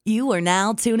You are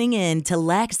now tuning in to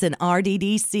Lex and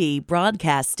RDDC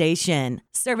broadcast station,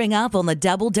 serving up on the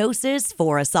double doses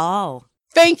for us all.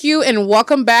 Thank you and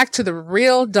welcome back to the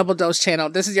Real Double Dose channel.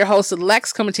 This is your host,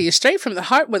 Lex, coming to you straight from the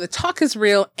heart where the talk is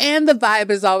real and the vibe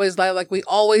is always light. Like we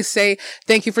always say,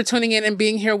 thank you for tuning in and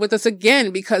being here with us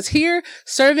again, because here,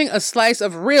 serving a slice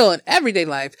of real and everyday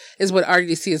life is what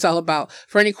RDC is all about.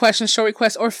 For any questions, show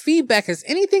requests, or feedback as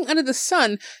anything under the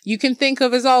sun you can think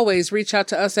of, as always, reach out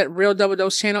to us at Real Double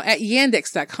Dose channel at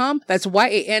yandex.com. That's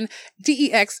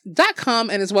YANDEX.com,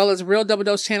 and as well as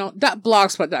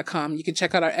realdoubledosechannel.blogspot.com. You can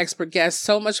check out our expert guests,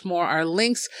 so much more, our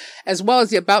links, as well as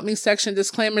the About Me section,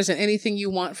 disclaimers, and anything you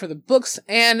want for the books.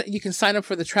 And you can sign up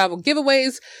for the travel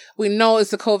giveaways. We know it's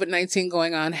the COVID-19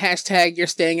 going on. Hashtag you're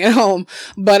staying at home.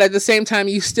 But at the same time,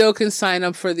 you still can sign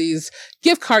up for these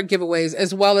gift card giveaways,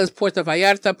 as well as Puerto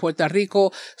Vallarta, Puerto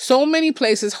Rico, so many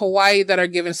places, Hawaii, that are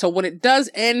given. So when it does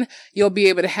end, you'll be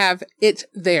able to have it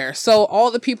there. So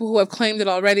all the people who have claimed it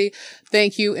already,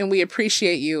 thank you, and we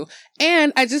appreciate you.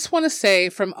 And I just want to say,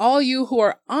 from all you who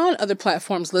are on other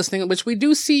platforms listening, which we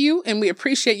do see you and we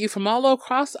appreciate you from all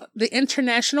across the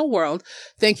international world.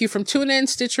 Thank you from TuneIn,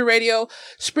 Stitcher Radio,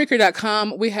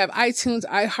 Spreaker.com. We have iTunes,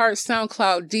 iHeart,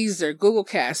 SoundCloud, Deezer, Google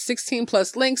Cast, 16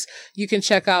 plus links you can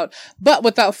check out. But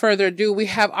without further ado, we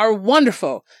have our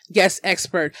wonderful guest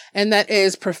expert, and that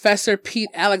is Professor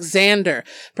Pete Alexander.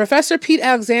 Professor Pete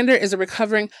Alexander is a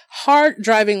recovering hard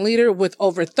driving leader with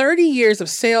over 30 years of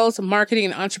sales,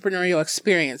 marketing, and entrepreneurial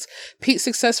experience. Pete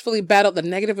successfully battled the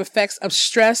negative effects of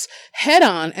stress head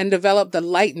on and developed the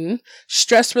Lighten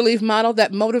stress relief model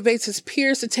that motivates his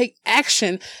peers to take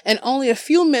action in only a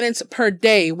few minutes per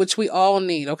day, which we all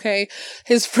need, okay?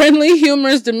 His friendly,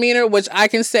 humorous demeanor, which I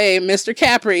can say, Mr.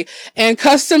 Capri, and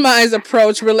customized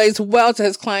approach relates well to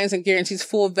his clients and guarantees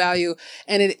full value,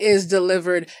 and it is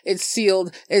delivered, it's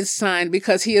sealed, it's signed,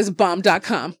 because he is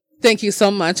bomb.com. Thank you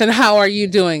so much. And how are you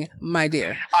doing, my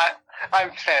dear?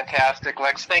 I'm fantastic,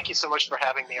 Lex. Thank you so much for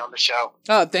having me on the show.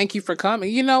 Oh, thank you for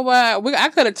coming. You know what? I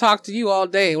could have talked to you all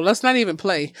day. Well, let's not even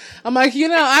play. I'm like,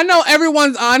 I know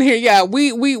everyone's on here. Yeah,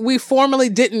 we formally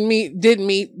did meet,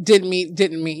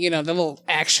 the little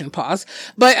action pause.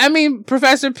 But I mean,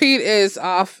 Professor Pete is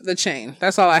off the chain.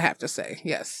 That's all I have to say.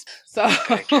 Yes. So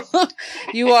you.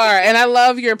 You are. And I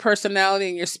love your personality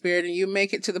and your spirit, and you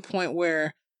make it to the point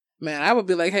where, man, I would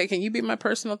be like, hey, can you be my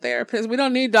personal therapist? We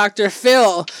don't need Dr.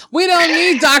 Phil. We don't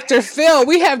need Dr. Phil.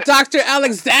 We have Dr.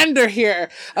 Alexander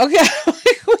here. Okay.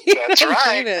 That's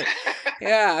right.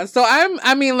 Yeah. So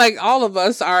I mean, like, all of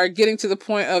us are getting to the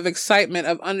point of excitement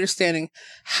of understanding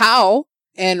how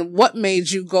and what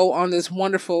made you go on this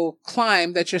wonderful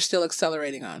climb that you're still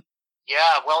accelerating on.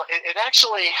 Yeah, well, it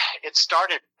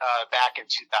started back in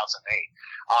 2008.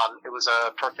 It was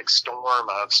a perfect storm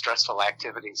of stressful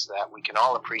activities that we can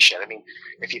all appreciate. I mean,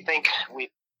 if you think we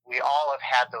all have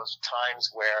had those times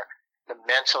where the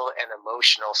mental and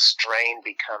emotional strain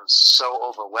becomes so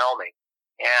overwhelming.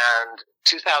 And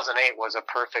 2008 was a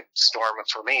perfect storm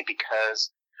for me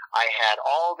because I had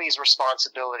all these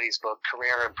responsibilities, both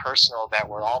career and personal, that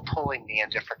were all pulling me in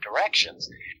different directions.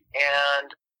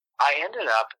 And I ended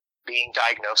up being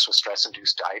diagnosed with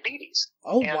stress-induced diabetes.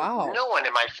 Oh, and wow. No one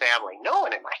in my family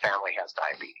has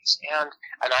diabetes. And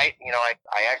I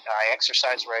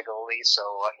exercise regularly, so,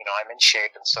 I'm in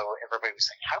shape. And so everybody was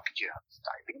saying, how could you have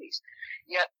diabetes?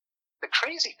 Yet the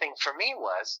crazy thing for me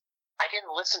was I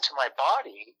didn't listen to my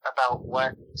body about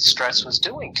what stress was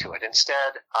doing to it.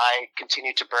 Instead, I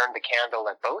continued to burn the candle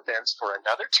at both ends for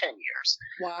another 10 years.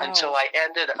 Wow. Until I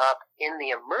ended up in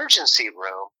the emergency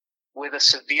room with a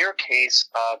severe case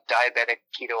of diabetic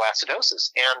ketoacidosis.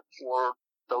 And for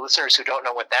the listeners who don't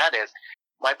know what that is,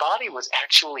 my body was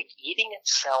actually eating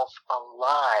itself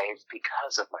alive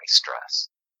because of my stress.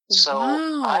 So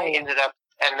Wow. I ended up,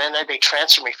 and then they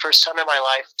transferred me first time in my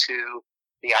life to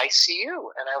the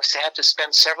ICU. And I had to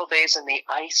spend several days in the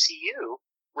ICU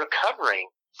recovering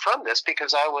from this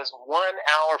because I was 1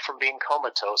 hour from being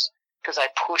comatose because I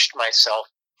pushed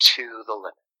myself to the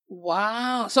limit.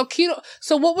 Wow. So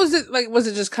what was it like? Was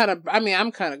it just kind of, I mean,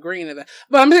 I'm kind of green at that,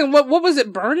 but I'm thinking, what was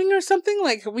it, burning or something?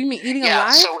 Like, we mean eating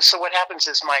alive? So what happens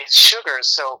is my sugars,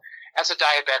 so as a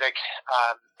diabetic,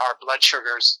 our blood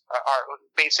sugars are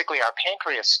basically, our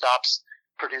pancreas stops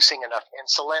producing enough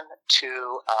insulin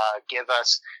to give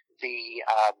us the,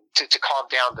 to calm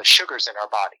down the sugars in our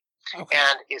body. Okay.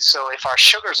 And so if our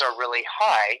sugars are really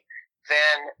high,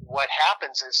 then what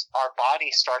happens is our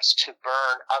body starts to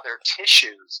burn other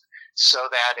tissues so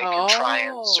that it can try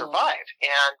and survive.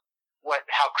 And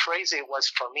how crazy it was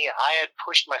for me, I had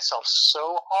pushed myself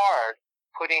so hard,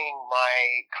 putting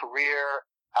my career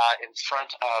in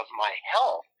front of my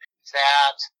health,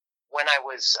 that when I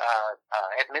was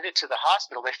admitted to the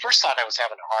hospital, they first thought I was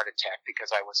having a heart attack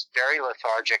because I was very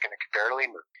lethargic and I could barely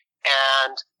move.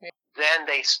 And then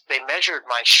they measured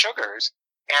my sugars,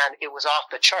 and it was off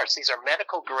the charts. These are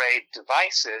medical grade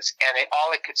devices, and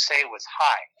all it could say was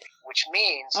high, which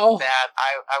means that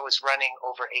I was running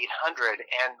over 800.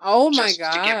 And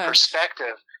to give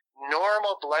perspective,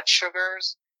 normal blood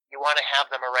sugars, you want to have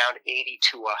them around 80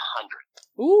 to 100.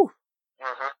 Ooh.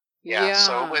 Mm-hmm. Yeah.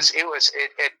 So I was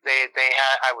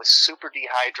super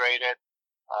dehydrated.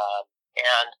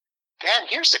 And then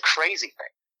here's the crazy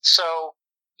thing. So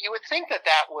you would think that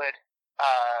would,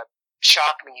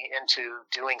 shock me into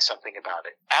doing something about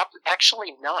it.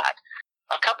 Actually not.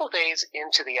 A couple days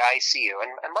into the ICU,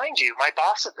 and mind you, my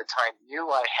boss at the time knew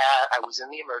I was in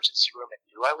the emergency room and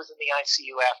knew I was in the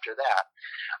ICU after that.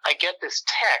 I get this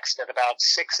text at about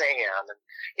 6 a.m. and,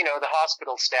 the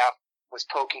hospital staff was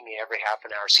poking me every half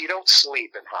an hour. So you don't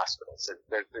sleep in hospitals.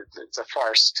 It's a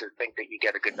farce to think that you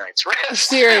get a good night's rest.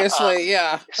 Seriously,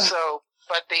 yeah. So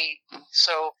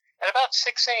at about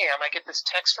 6 a.m., I get this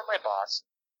text from my boss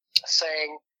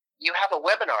saying, you have a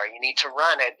webinar you need to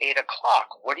run at 8 o'clock.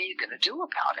 What are you going to do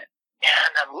about it?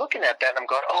 And I'm looking at that and I'm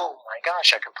going, oh my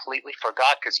gosh, I completely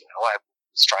forgot because, I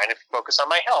was trying to focus on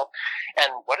my health.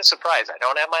 And what a surprise. I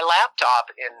don't have my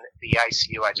laptop in the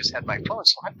ICU. I just had my phone.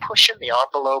 So I'm pushing the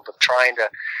envelope of trying to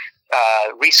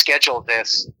reschedule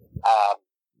this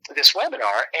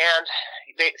webinar. And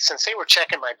since they were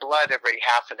checking my blood every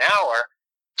half an hour,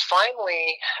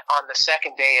 finally, on the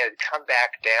second day, it had come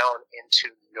back down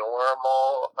into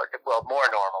normal, more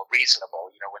normal,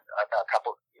 reasonable, with a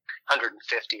couple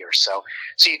 150 or so.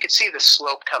 So you could see the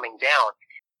slope coming down.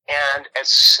 And as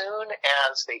soon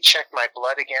as they checked my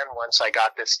blood again, once I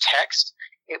got this text,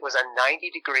 it was a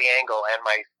 90-degree angle, and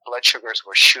my blood sugars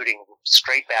were shooting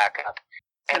straight back up.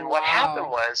 And what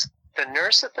happened was, the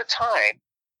nurse at the time,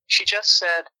 she just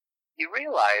said, you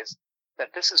realize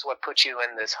that this is what put you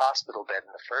in this hospital bed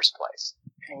in the first place.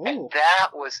 Ooh. And that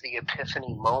was the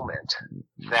epiphany moment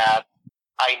that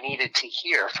I needed to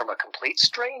hear from a complete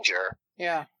stranger.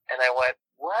 Yeah. And I went,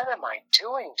 what am I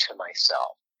doing to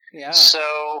myself? Yeah.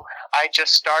 So I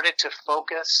just started to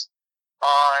focus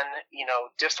on,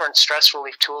 different stress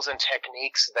relief tools and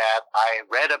techniques that I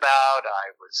read about,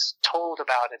 I was told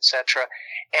about, etc.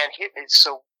 And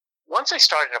so once I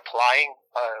started applying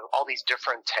all these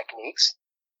different techniques,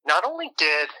 not only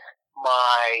did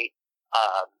my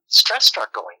stress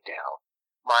start going down,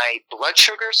 my blood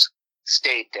sugars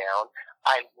stayed down,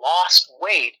 I lost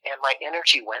weight, and my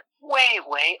energy went way,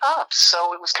 way up.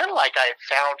 So it was kind of like I had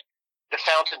found the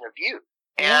fountain of youth.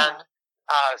 And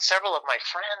several of my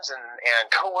friends and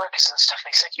coworkers and stuff,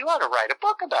 they said, you ought to write a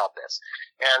book about this.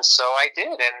 And so I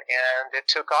did, and it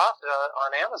took off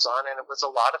on Amazon, and it was a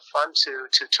lot of fun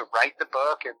to write the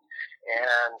book, and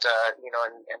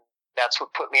that's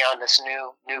what put me on this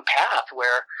new path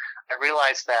where I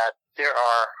realized that there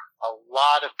are a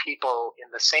lot of people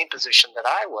in the same position that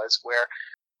I was, where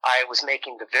I was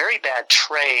making the very bad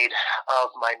trade of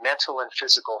my mental and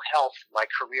physical health, my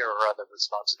career, or other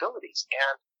responsibilities.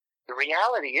 And the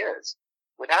reality is,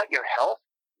 without your health,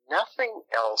 nothing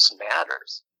else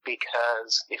matters.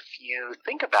 Because if you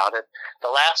think about it, the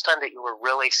last time that you were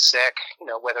really sick,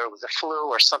 whether it was a flu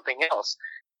or something else,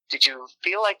 did you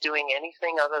feel like doing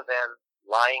anything other than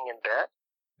lying in bed?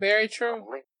 Very true.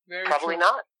 Probably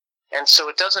not. And so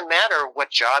it doesn't matter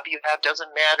what job you have,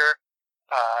 doesn't matter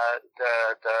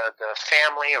the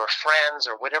family or friends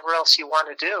or whatever else you want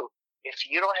to do. If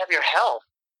you don't have your health,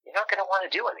 you're not going to want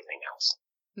to do anything else.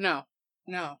 No.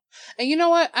 And you know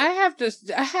what? I have to,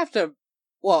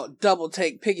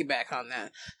 piggyback on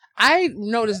that. I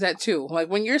noticed that too. Like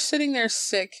when you're sitting there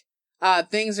sick,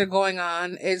 things are going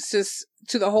on. It's just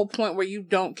to the whole point where you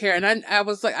don't care. And I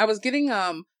was getting,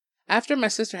 after my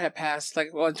sister had passed,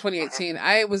 in 2018,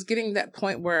 I was getting that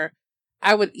point where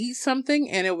I would eat something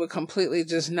and it would completely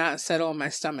just not settle in my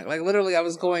stomach. Like literally I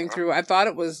was going through, I thought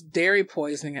it was dairy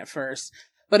poisoning at first,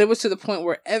 but it was to the point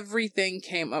where everything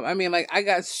came up. I mean, I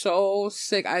got so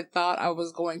sick, I thought I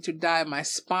was going to die. My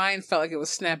spine felt like it was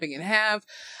snapping in half.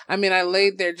 I mean, I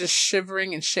laid there just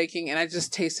shivering and shaking, and I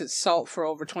just tasted salt for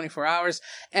over 24 hours,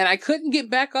 and I couldn't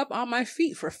get back up on my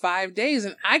feet for 5 days,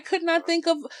 and I could not think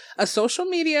of a social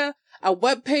media, a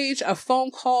web page, a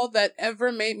phone call that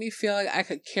ever made me feel like I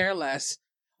could care less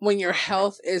when your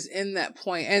health is in that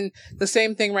point. And the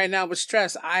same thing right now with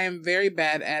stress. I am very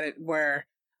bad at it, where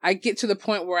I get to the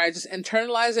point where I just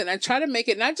internalize it and I try to make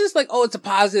it not just like, oh, it's a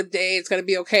positive day, it's going to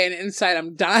be okay, and inside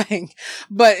I'm dying,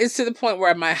 but it's to the point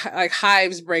where my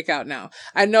hives break out now.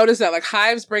 I notice that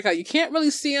hives break out. You can't really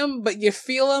see them, but you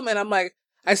feel them. And I'm like,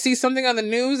 I see something on the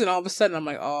news and all of a sudden I'm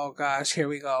like, oh gosh, here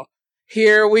we go.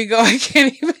 here we go. I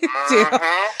can't even deal.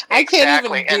 I can't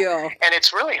even deal. And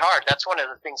it's really hard. That's one of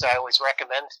the things I always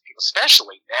recommend to people,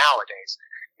 especially nowadays,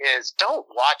 is don't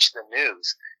watch the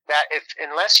news. That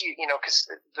unless because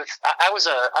I was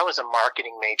a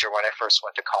marketing major when I first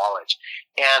went to college,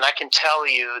 and I can tell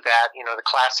you that the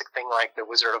classic thing like the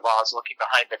Wizard of Oz looking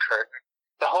behind the curtain.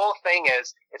 The whole thing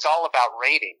is it's all about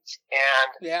ratings,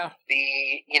 and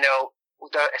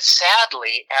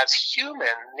sadly, as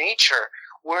human nature,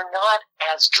 we're not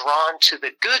as drawn to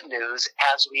the good news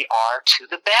as we are to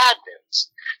the bad news.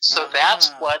 So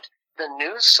that's what the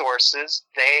news sources,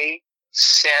 they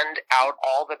send out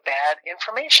all the bad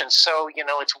information. So,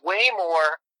 it's way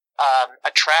more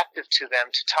attractive to them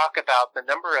to talk about the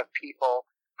number of people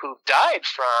who've died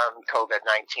from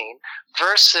COVID-19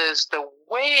 versus the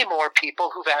way more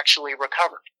people who've actually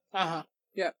recovered.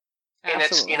 Yep. And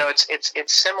Absolutely.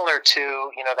 it's similar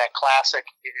to that classic.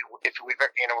 If we've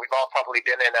all probably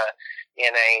been in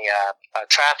a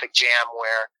traffic jam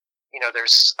where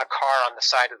there's a car on the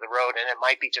side of the road and it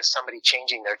might be just somebody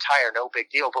changing their tire, no big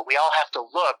deal. But we all have to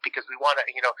look because we want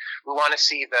to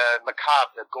see the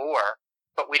macabre, the gore,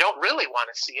 but we don't really want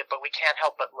to see it, but we can't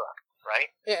help but look, right?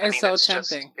 Yeah, it's so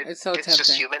tempting. It's so tempting. It's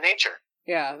just human nature.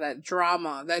 Yeah, that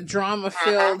drama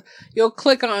filled. You'll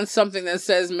click on something that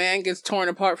says man gets torn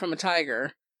apart from a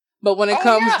tiger. But when it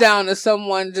comes down to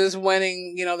someone just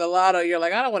winning, the lotto, you're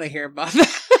like, I don't want to hear about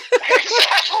that.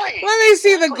 Exactly. Let me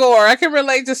see the gore. I can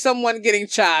relate to someone getting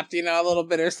chopped, a little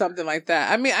bit or something like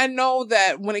that. I mean, I know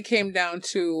that when it came down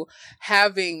to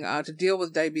having to deal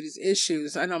with diabetes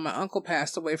issues, I know my uncle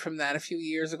passed away from that a few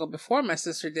years ago before my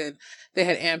sister did. They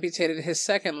had amputated his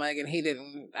second leg and he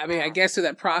didn't. I mean, I guess through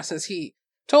that process, he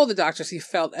told the doctors he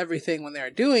felt everything when they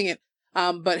were doing it.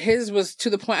 But his was to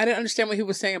the point, I didn't understand what he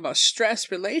was saying about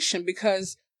stress relation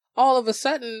because all of a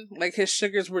sudden, like his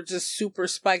sugars were just super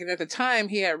spiking. At the time,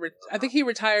 he had, I think he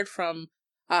retired from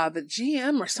the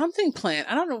GM or something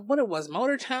plant. I don't know what it was,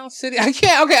 Motortown City.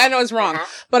 I know it's wrong,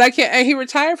 but I can't. And he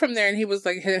retired from there and he was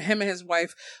like, him and his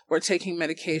wife were taking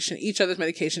medication, each other's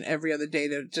medication every other day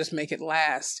to just make it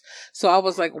last. So I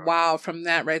was like, wow, from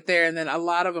that right there. And then a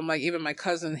lot of them, like even my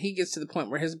cousin, he gets to the point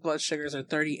where his blood sugars are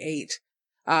 38.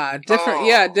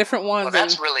 Different ones. Well,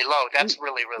 that's really low. That's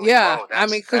really low. I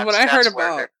mean, because when I heard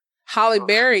about Holly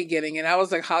Berry getting it, I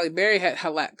was like, Holly Berry had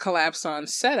collapsed on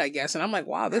set, I guess. And I'm like,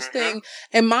 wow, this thing.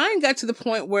 And mine got to the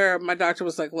point where my doctor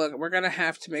was like, look, we're going to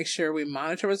have to make sure we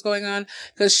monitor what's going on.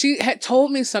 Because she had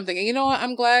told me something. And you know what?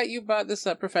 I'm glad you brought this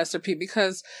up, Professor P,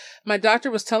 because my doctor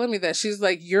was telling me that. She's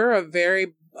like, you're a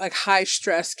very high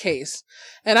stress case.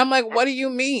 And I'm like, what do you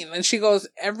mean? And she goes,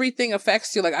 everything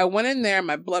affects you. Like I went in there,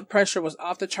 my blood pressure was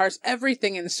off the charts,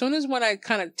 everything. And as soon as when I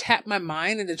kind of tapped my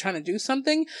mind into trying to do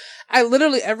something,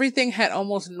 everything had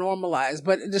almost normalized,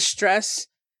 but the stress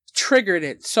triggered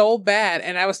it so bad.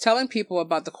 And I was telling people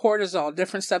about the cortisol,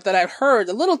 different stuff that I've heard,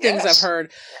 the little things I've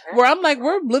heard, where I'm like,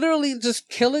 we're literally just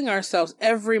killing ourselves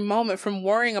every moment from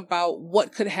worrying about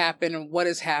what could happen and what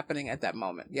is happening at that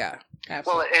moment. Yeah,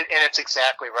 absolutely. Well, and it's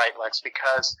exactly right, Lex,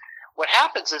 because what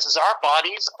happens is our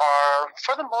bodies are,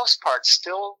 for the most part,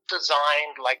 still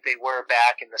designed like they were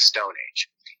back in the Stone Age.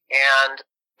 And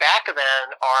back then,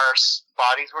 our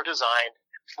bodies were designed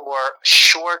for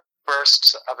short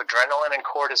bursts of adrenaline and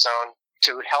cortisone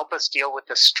to help us deal with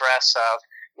the stress of,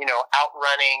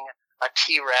 outrunning a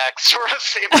T-Rex or a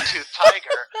saber-toothed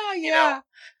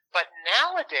tiger, But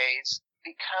nowadays,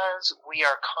 because we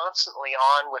are constantly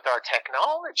on with our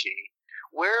technology,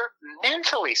 we're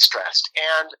mentally stressed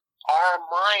and our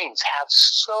minds have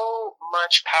so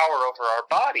much power over our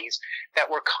bodies that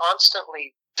we're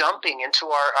constantly dumping into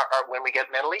our when we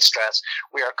get mentally stressed,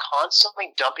 we are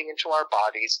constantly dumping into our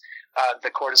bodies the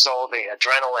cortisol, the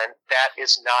adrenaline that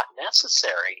is not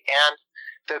necessary. And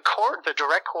the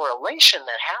direct correlation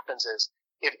that happens is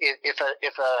if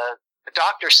a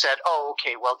doctor said, oh,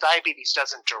 okay, well, diabetes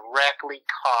doesn't directly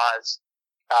cause,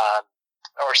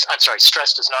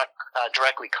 stress does not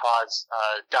directly cause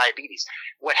diabetes.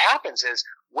 What happens is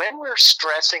when we're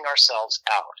stressing ourselves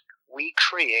out, we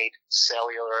create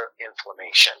cellular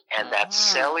inflammation. And that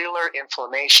cellular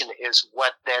inflammation is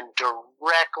what then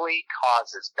directly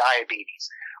causes diabetes,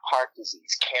 heart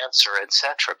disease, cancer,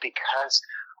 etc., because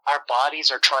our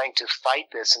bodies are trying to fight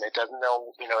this, and it doesn't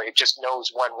know, it just knows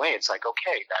one way. It's like,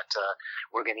 okay, that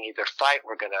we're going to either fight,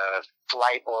 we're going to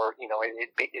flight, or,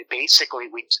 it basically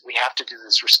we have to do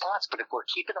this response. But if we're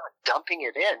keeping on dumping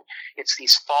it in, it's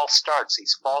these false starts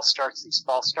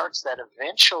that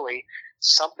eventually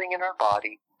something in our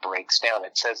body breaks down.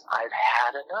 It says, I've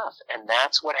had enough. And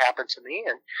that's what happened to me.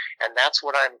 And that's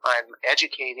what I'm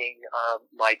educating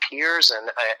my peers and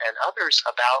others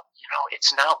about.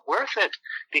 It's not worth it,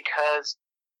 because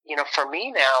for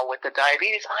me now with the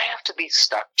diabetes, I have to be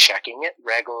stuck checking it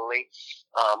regularly.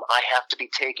 I have to be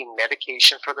taking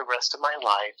medication for the rest of my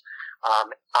life.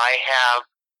 I have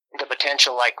the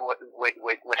potential, like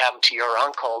what happened to your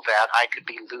uncle, that I could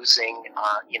be losing,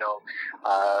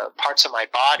 parts of my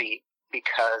body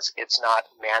because it's not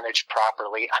managed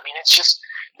properly. I mean, it's just,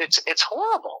 it's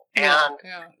horrible. Yeah, and,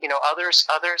 yeah.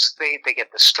 Others, they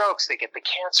get the strokes, they get the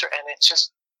cancer, and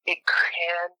it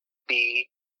can be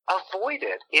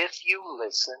avoided if you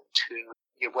listen to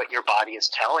what your body is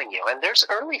telling you. And there's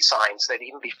early signs that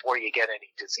even before you get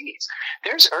any disease,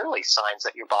 there's early signs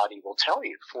that your body will tell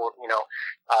you, for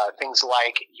things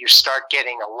like you start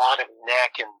getting a lot of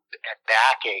neck and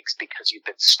back aches because you've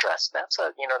been stressed. That's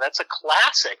a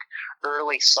classic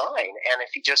early sign. And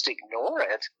if you just ignore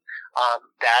it,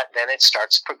 then it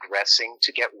starts progressing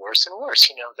to get worse and worse.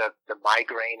 The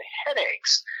migraine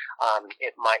headaches,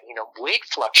 it might, weight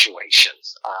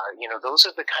fluctuations, those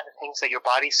are the kind of things that your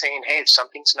body's saying, hey, if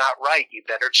something's not right, you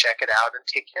better check it out and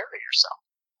take care of yourself.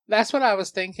 That's what I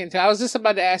was thinking too. I was just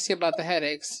about to ask you about the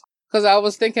headaches, because I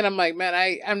was thinking, I'm like,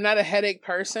 man, I'm not a headache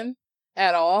person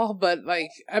at all, but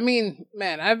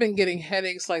man, I've been getting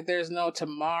headaches like there's no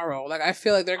tomorrow. Like, I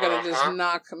feel like they're gonna just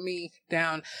knock me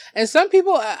down. And some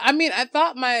people, I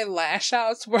thought my lash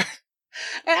outs were, and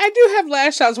I do have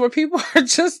lash outs where people are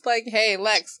just like, hey,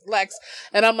 Lex,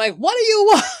 and I'm like, what do you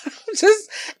want? Just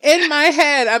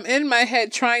I'm in my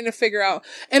head trying to figure out.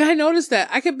 And I noticed that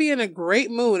I could be in a great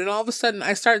mood, and all of a sudden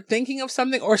I start thinking of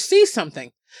something or see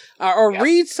something. Or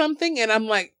read something, and I'm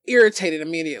like irritated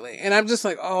immediately. And I'm just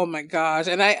like, oh my gosh.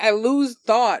 And I lose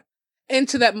thought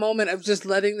into that moment of just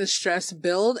letting the stress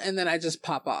build, and then I just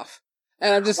pop off.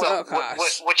 And I'm just, oh gosh.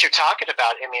 What you're talking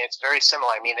about, it's very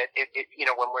similar.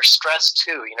 When we're stressed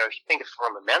too, if you think of it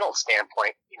from a mental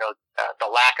standpoint, the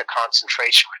lack of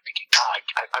concentration, we're thinking, God,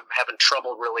 I'm having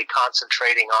trouble really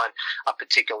concentrating on a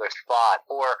particular thought.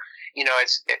 Or,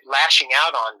 it's lashing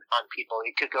out on people.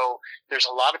 It could go, there's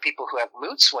a lot of people who have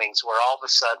mood swings where all of a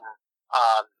sudden,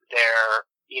 they're,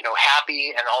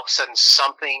 happy, and all of a sudden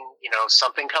something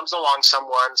comes along,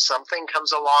 something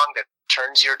comes along that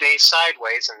turns your day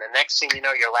sideways, and the next thing you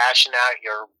know, you're lashing out,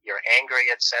 you're angry,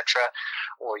 etc.,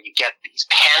 or you get these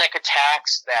panic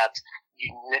attacks that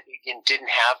you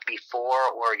didn't have before,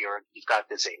 or you've got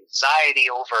this anxiety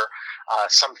over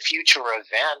some future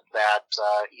event that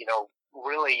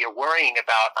really you're worrying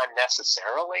about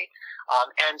unnecessarily.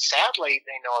 And sadly,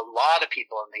 a lot of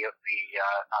people in the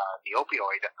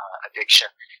opioid addiction,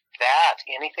 that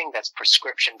anything that's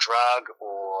prescription drug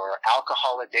or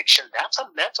alcohol addiction, that's a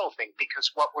mental thing,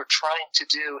 because what we're trying to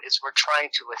do is we're trying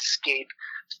to escape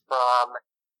from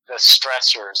the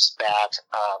stressors that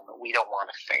we don't want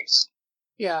to face.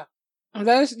 Yeah,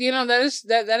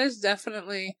 that is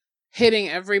definitely hitting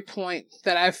every point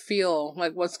that I feel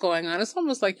like what's going on. It's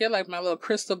almost like you're like my little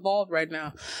crystal ball right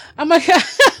now. I'm like,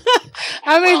 just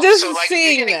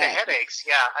seeing that. The headaches,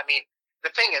 yeah. The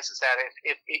thing is that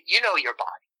if you know your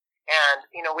body,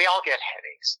 and we all get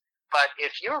headaches, but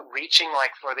if you're reaching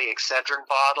like for the Excedrin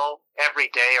bottle every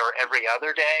day or every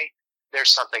other day,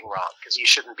 there's something wrong, because you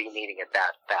shouldn't be needing it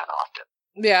that often.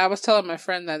 Yeah, I was telling my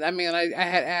friend that. I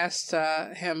had asked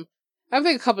him, I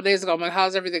think a couple of days ago, I'm like,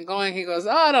 how's everything going? He goes,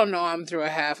 oh, I don't know. I'm through a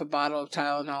half a bottle of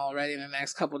Tylenol already in the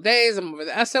next couple of days. I'm over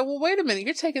there. I said, well, wait a minute.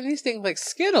 You're taking these things like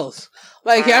Skittles.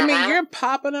 Like, you're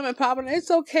popping them and popping them.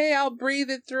 It's okay. I'll breathe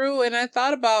it through. And I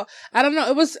thought about, I don't know.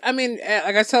 It was,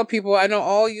 like I tell people, I know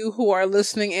all you who are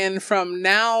listening in from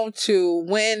now to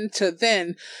when to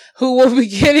then who will be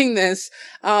getting this.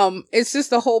 It's just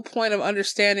the whole point of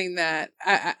understanding that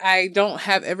I don't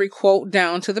have every quote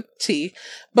down to the T,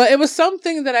 but it was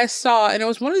something that I saw, and it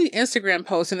was one of the Instagram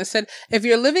posts, and it said, if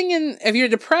you're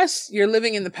depressed, you're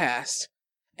living in the past.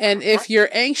 And if you're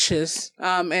anxious,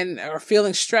 or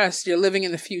feeling stressed, you're living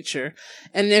in the future.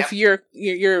 And if you're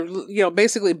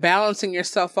basically balancing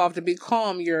yourself off to be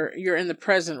calm, you're in the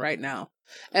present right now.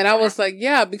 And I was like,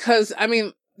 yeah, because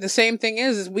the same thing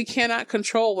is we cannot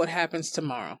control what happens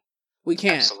tomorrow. We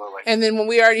can't. Absolutely. And then when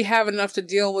we already have enough to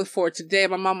deal with for today,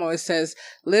 my mom always says,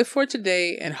 live for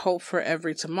today and hope for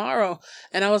every tomorrow.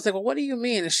 And I was like, well, what do you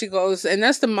mean? And she goes, and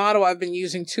that's the motto I've been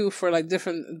using too for like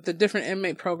the different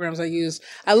inmate programs I use.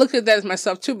 I looked at that as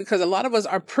myself too, because a lot of us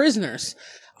are prisoners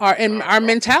our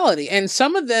mentality. And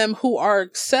some of them who are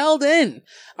excelled in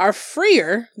are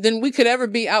freer than we could ever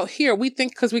be out here. We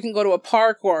think because we can go to a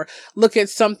park or look at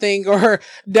something or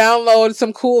download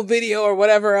some cool video or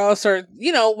whatever else, or,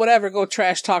 whatever, go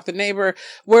trash talk the neighbor,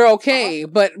 we're okay.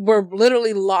 But we're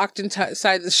literally locked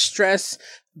inside the stress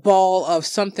ball of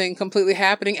something completely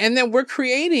happening. And then we're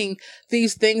creating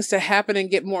these things to happen and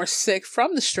get more sick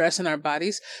from the stress in our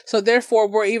bodies. So therefore,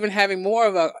 we're even having more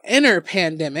of an inner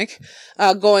pandemic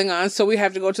going on. So we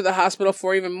have to go to the hospital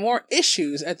for even more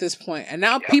issues at this point. And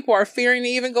now people are fearing to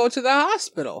even go to the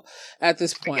hospital at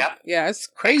this point. Yeah, it's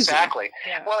crazy. Exactly.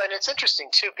 Yeah. Well, and it's interesting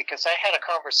too, because I had a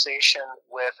conversation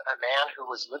with a man who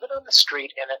was living on the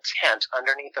street in a tent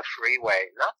underneath a freeway,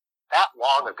 not that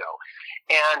long ago.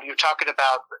 And you're talking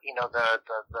about,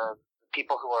 the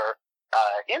people who are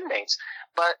inmates,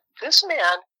 but this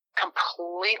man,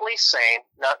 completely sane,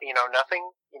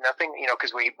 nothing,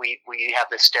 because we have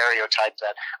this stereotype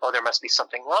that, there must be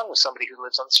something wrong with somebody who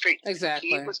lives on the street. Exactly.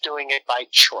 He was doing it by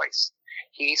choice.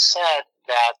 He said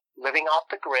that living off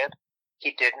the grid,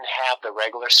 he didn't have the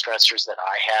regular stressors that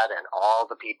I had and all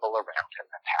the people around him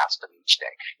that passed him each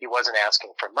day. He wasn't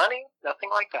asking for money,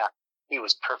 nothing like that. He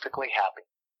was perfectly happy.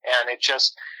 And it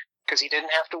just, because he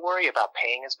didn't have to worry about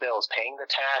paying his bills, paying the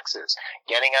taxes,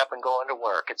 getting up and going to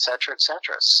work, et cetera, et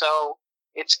cetera. So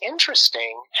it's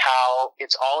interesting how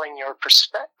it's all in your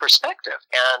perspective.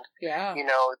 And,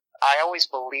 I always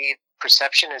believe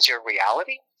perception is your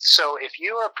reality. So if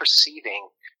you are perceiving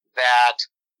that,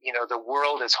 the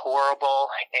world is horrible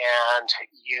and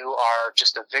you are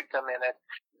just a victim in it,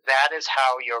 that is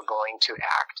how you're going to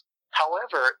act.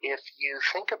 However, if you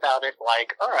think about it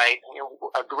like, all right,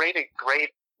 a great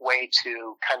way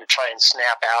to kind of try and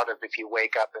snap out of if you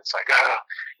wake up, it's like,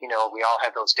 we all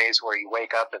have those days where you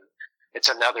wake up and it's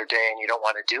another day and you don't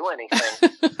want to do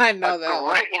anything. I know that.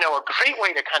 A great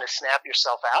way to kind of snap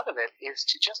yourself out of it is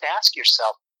to just ask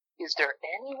yourself, is there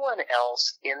anyone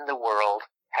else in the world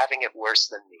having it worse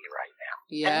than me right now?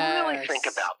 Yes. And really think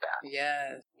about that.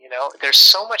 Yes. There's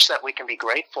so much that we can be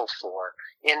grateful for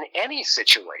in any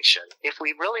situation if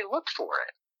we really look for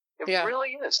it. It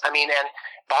really is. I mean, and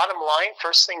bottom line,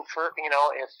 first thing first,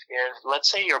 if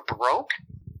let's say you're broke,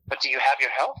 but do you have your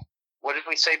health? What did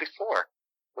we say before?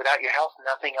 Without your health,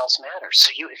 nothing else matters.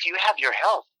 So if you have your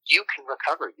health, you can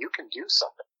recover. You can do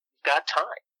something. You've got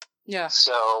time. Yeah.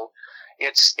 So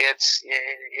it's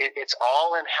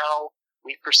all in how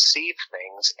we perceive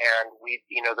things, and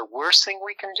the worst thing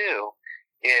we can do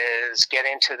is get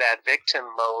into that victim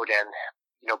mode and,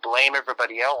 blame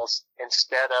everybody else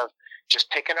instead of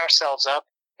just picking ourselves up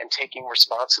and taking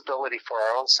responsibility for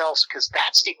our own selves, because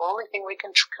that's the only thing we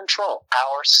can control,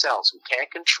 ourselves. We can't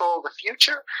control the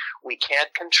future. We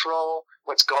can't control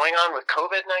what's going on with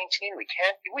COVID-19. We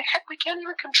can't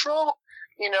even control,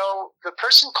 the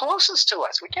person closest to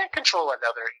us. We can't control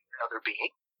another being.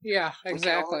 Yeah,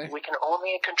 exactly. We can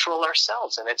only control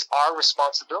ourselves, and it's our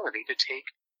responsibility to take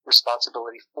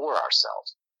responsibility for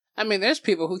ourselves. I mean, there's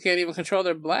people who can't even control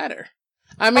their bladder.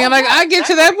 I mean, I get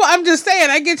to that point. I'm just saying,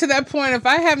 I get to that point. If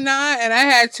I have not, and I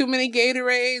had too many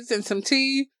Gatorades and some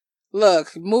tea,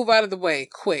 look, move out of the way,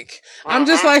 quick. I'm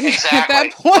just like, exactly. At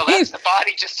that point. Well, that's the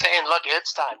body just saying, look,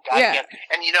 it's time. Gotta get.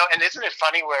 And, and isn't it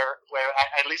funny where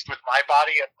at least with my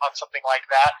body on something like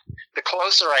that, the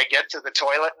closer I get to the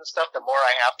toilet and stuff, the more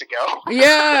I have to go.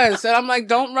 Yes. And I'm like,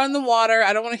 don't run the water.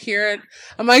 I don't want to hear it.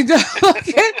 I'm like,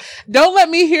 don't let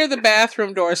me hear the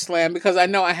bathroom door slam because I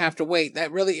know I have to wait.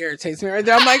 That really irritates me right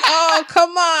there. I'm like, oh,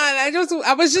 come on.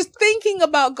 I was just thinking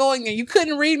about going there. You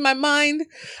couldn't read my mind,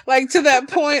 like, to that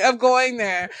point of going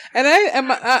there. And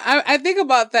I think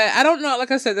about that. I don't know.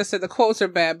 Like I said, the quotes are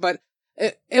bad, but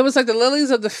it was like the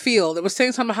lilies of the field. It was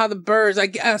saying something how the birds,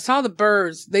 I saw the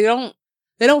birds. They don't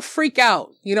freak out.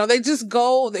 They just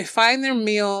go, they find their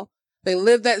meal. They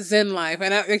live that Zen life.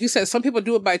 And like you said, some people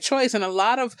do it by choice. And a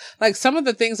lot of, like, some of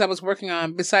the things I was working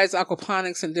on besides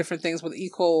aquaponics and different things with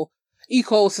eco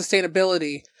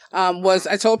sustainability, was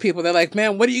I told people, they're like,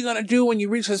 man, what are you going to do when you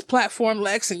reach this platform,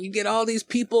 Lex, and you get all these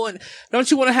people, and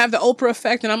don't you want to have the Oprah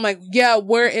effect? And I'm like, yeah,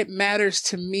 where it matters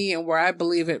to me and where I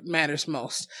believe it matters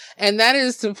most. And that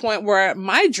is the point where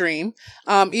my dream,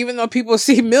 even though people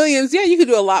see millions, you could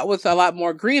do a lot with a lot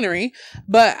more greenery,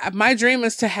 but my dream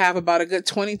is to have about a good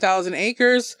 20,000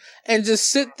 acres and just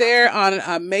sit there on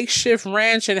a makeshift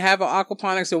ranch and have an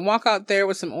aquaponics and walk out there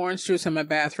with some orange juice in my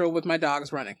bathrobe with my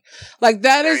dogs running. Like,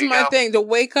 that is my thing, to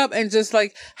wake up and just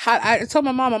like, I told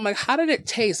my mom, I'm like, how did it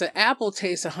taste? An apple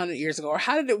taste 100 years ago? Or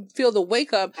how did it feel to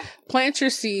wake up, plant your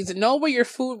seeds, know where your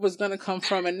food was going to come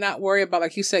from, and not worry about,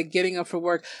 like you said, getting up for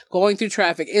work, going through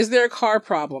traffic? Is there a car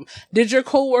problem? Did your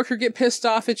coworker get pissed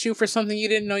off at you for something you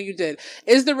didn't know you did?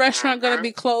 Is the restaurant going to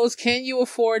be closed? Can you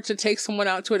afford to take someone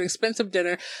out to an expensive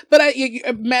dinner? But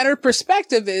a matter of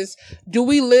perspective is, do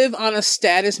we live on a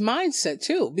status mindset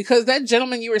too? Because that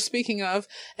gentleman you were speaking of,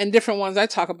 and different ones I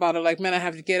talk about, are like, man, I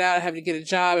have to get out, I have to get a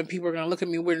job, and people are going to look at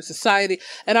me weird in society.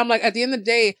 And I'm like, at the end of the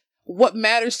day, what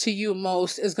matters to you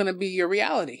most is going to be your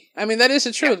reality. I mean, that is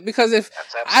the truth. Because if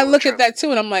I look at that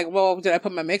too, and I'm like, well, did I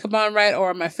put my makeup on right?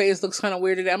 Or my face looks kind of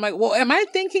weird today. I'm like, well, am I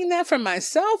thinking that for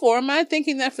myself, or am I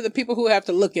thinking that for the people who have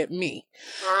to look at me?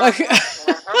 Like,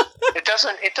 It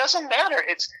doesn't matter.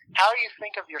 It's how you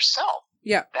think of yourself.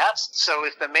 Yeah. So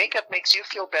if the makeup makes you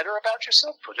feel better about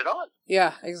yourself, put it on.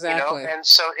 Yeah, exactly. And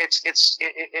so it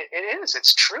is,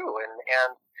 it's true.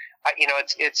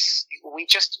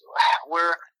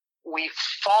 We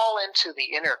fall into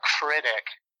the inner critic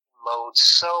mode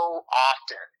so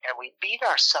often, and we beat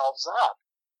ourselves up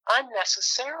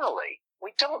unnecessarily.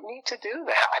 We don't need to do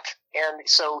that. And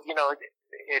so,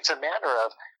 it's a matter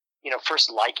of,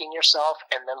 first liking yourself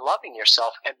and then loving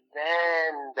yourself. And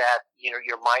then that,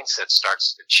 your mindset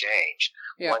starts to change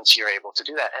once you're able to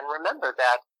do that. And remember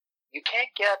that you can't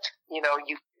get,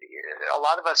 a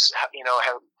lot of us,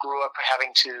 grew up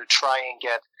having to try and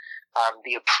get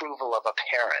the approval of a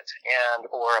parent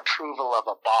or approval of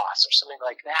a boss or something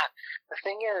like that. The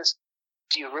thing is,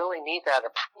 do you really need that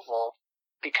approval?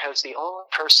 Because the only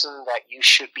person that you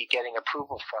should be getting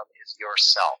approval from is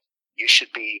yourself. You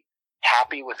should be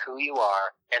happy with who you are,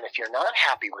 and if you're not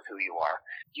happy with who you are,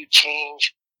 you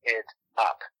change it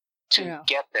up to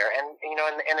get there. And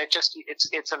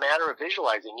it's a matter of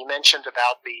visualizing. You mentioned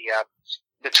about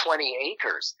the 20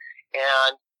 acres,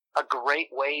 and a great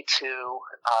way to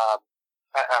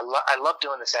I love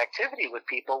doing this activity with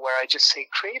people where I just say,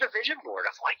 create a vision board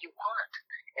of what you want.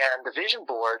 And the vision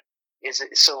board is,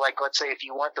 so like, let's say if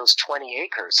you want those 20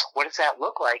 acres, what does that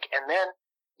look like? And then,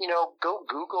 go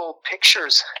Google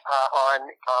pictures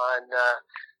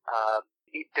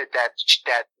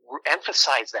that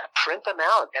emphasize that, print them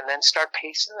out, and then start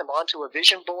pasting them onto a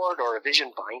vision board or a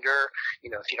vision binder,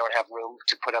 if you don't have room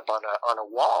to put up on a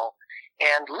wall.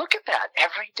 And look at that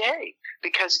every day,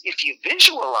 because if you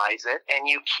visualize it and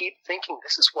you keep thinking,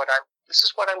 this is what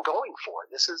I'm going for,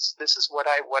 this is what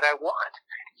I want,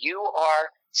 you are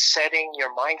setting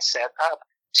your mindset up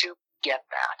to get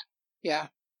that. Yeah,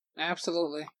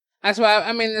 absolutely. That's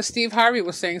why, Steve Harvey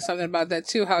was saying something about that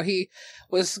too, how he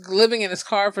was living in his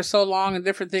car for so long and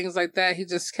different things like that. He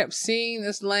just kept seeing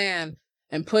this land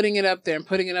and putting it up there and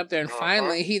putting it up there. And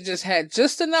finally, he just had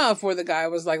just enough where the guy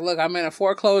was like, look, I'm in a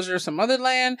foreclosure, some other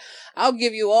land. I'll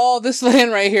give you all this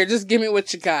land right here. Just give me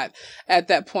what you got at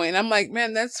that point. And I'm like,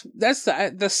 man, that's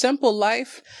the simple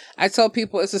life. I tell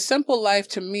people it's a simple life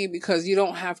to me because you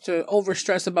don't have to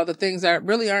overstress about the things that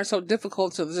really aren't so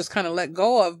difficult to just kind of let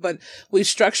go of. But we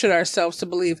structured ourselves to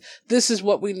believe this is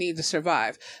what we need to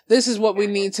survive. This is what we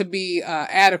need to be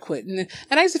adequate. And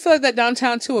I used to feel like that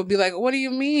downtown too. Would be like, what do you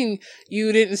mean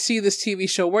you didn't see this TV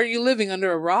show? Where are you living,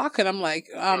 under a rock? And I'm like,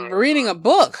 I'm reading a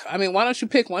book. Why don't you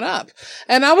pick one up?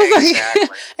 And I was like,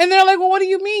 and they're like, well, what do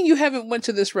you mean you haven't went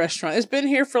to this restaurant? It's been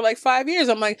here for like 5 years.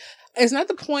 I'm like, it's not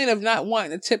the point of not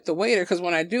wanting to tip the waiter, because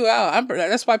when I do out,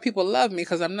 that's why people love me,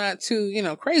 because I'm not too,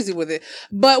 crazy with it.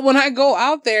 But when I go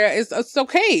out there, it's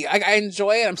okay. I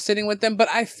enjoy it. I'm sitting with them, but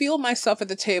I feel myself at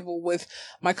the table with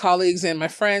my colleagues and my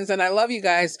friends, and I love you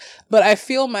guys, but I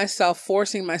feel myself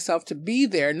forcing myself to be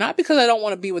there, not because I don't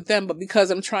want to be with them, but because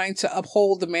I'm trying to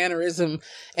uphold the mannerism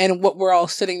and what we're all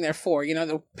sitting there for.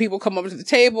 The people come over to the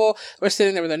table, we're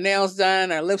sitting there with our nails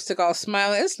done, our lipstick all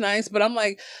smiling. It's nice, but I'm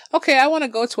like, okay, I want to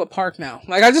go to a park now.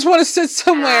 Like, I just want to sit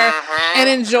somewhere and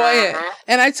enjoy it.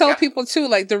 And I tell people too,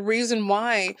 like, the reason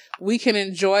why we can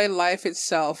enjoy life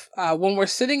itself when we're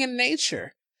sitting in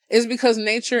nature is because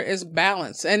nature is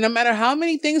balanced. And no matter how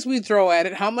many things we throw at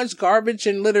it, how much garbage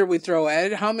and litter we throw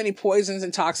at it, how many poisons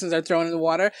and toxins are thrown in the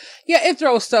water, it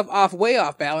throws stuff way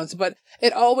off balance, but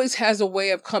it always has a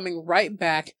way of coming right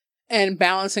back and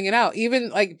balancing it out. Even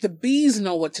like the bees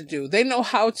know what to do. They know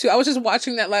how to. I was just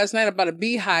watching that last night about a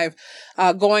beehive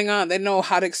going on. They know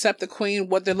how to accept the queen,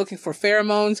 what they're looking for,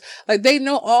 pheromones. Like, they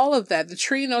know all of that. The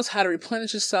tree knows how to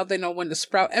replenish itself. They know when to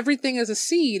sprout. Everything is a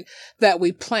seed that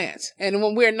we plant. And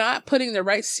when we're not putting the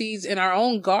right seeds in our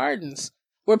own gardens,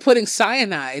 we're putting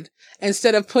cyanide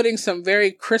instead of putting some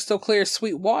very crystal clear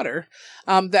sweet water.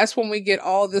 That's when we get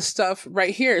all this stuff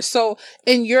right here. So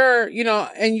in your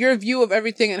view of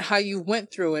everything and how you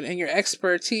went through it and your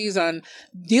expertise on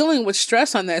dealing with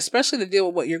stress on that, especially to deal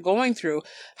with what you're going through,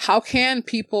 how can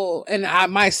people, and I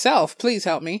myself, please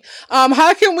help me,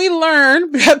 how can we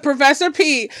learn, Professor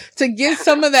Pete, to get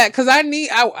some of that? Cause I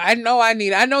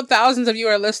know thousands of you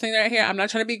are listening right here. I'm not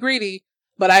trying to be greedy,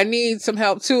 but I need some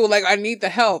help too. Like I need the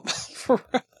help.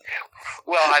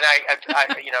 Well, and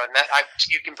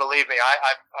you can believe me,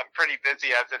 I'm pretty busy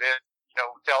as it is.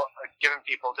 Giving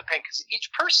people depend because each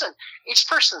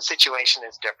person's situation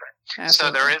is different.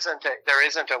 Absolutely. So there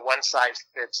isn't a one size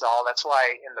fits all. That's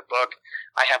why in the book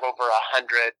I have over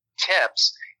 100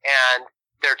 tips, and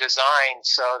they're designed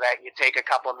so that you take a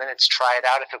couple of minutes, try it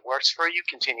out. If it works for you,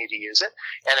 continue to use it,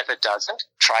 and if it doesn't,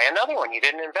 try another one. You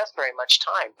didn't invest very much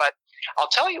time, but I'll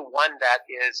tell you one that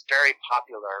is very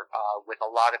popular with a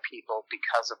lot of people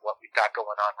because of what we've got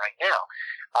going on right now.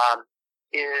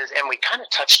 And we kind of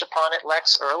touched upon it,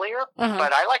 Lex, earlier,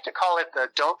 but I like to call it the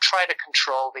don't try to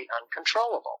control the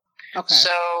uncontrollable. Okay.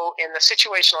 So in the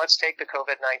situation, let's take the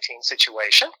COVID-19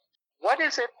 situation. What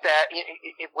is it that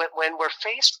when we're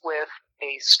faced with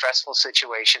a stressful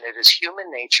situation, it is human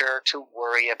nature to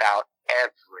worry about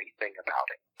everything about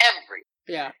it. Everything.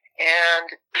 Yeah. And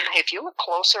if you look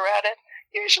closer at it,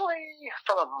 usually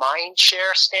from a mind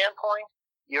share standpoint,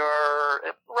 your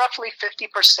roughly 50%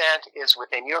 is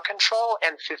within your control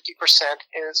and 50%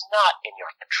 is not in your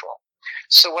control.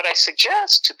 So what I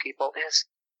suggest to people is,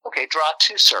 okay, draw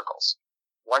two circles.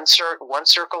 One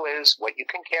circle is what you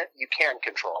can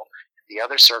control. The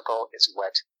other circle is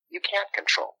what you can't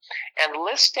control. And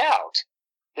list out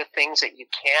the things that you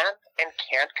can and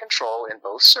can't control in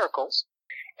both circles.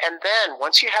 And then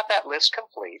once you have that list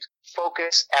complete,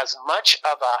 focus as much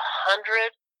of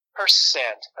 100%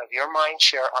 of your mind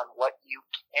share on what you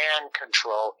can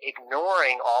control,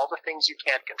 ignoring all the things you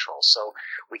can't control. So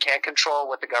we can't control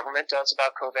what the government does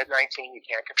about COVID-19. You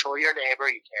can't control your neighbor.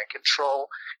 You can't control,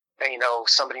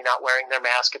 somebody not wearing their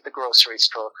mask at the grocery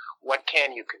store. What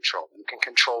can you control? You can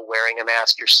control wearing a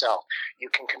mask yourself. You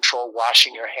can control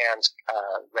washing your hands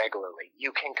regularly.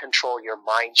 You can control your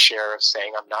mind share of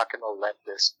saying, I'm not going to let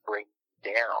this bring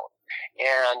me down.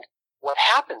 And what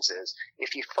happens is,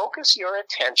 if you focus your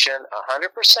attention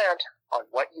 100% on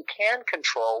what you can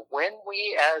control, when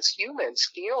we as humans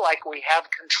feel like we have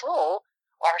control,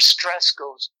 our stress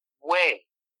goes way,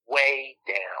 way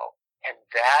down. And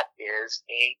that is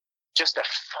just a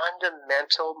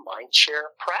fundamental mind share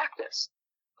practice.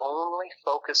 Only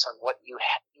focus on what you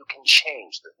can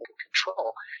change, that you can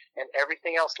control, and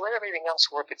everything else, let everything else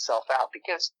work itself out,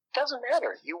 because it doesn't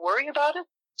matter. You worry about it,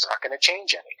 it's not going to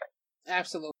change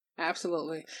anything.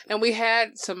 Absolutely. And we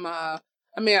had some, a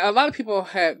lot of people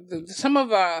had, some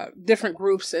of different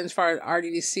groups as far as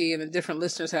RDDC and the different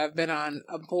listeners have been on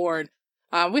board.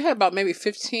 We had about maybe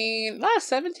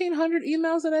 1,700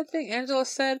 emails that I think Angela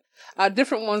said,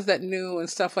 different ones that knew and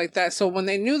stuff like that. So when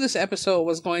they knew this episode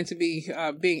was going to be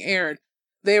being aired,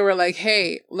 they were like,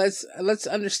 hey, let's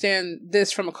understand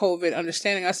this from a COVID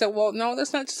understanding. I said, well, no,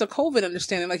 that's not just a COVID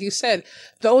understanding. Like you said,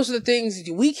 those are the things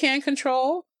we can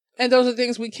control, and those are the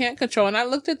things we can't control. And I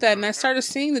looked at that and I started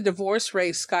seeing the divorce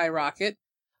rate skyrocket.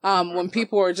 When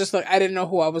people were just like, I didn't know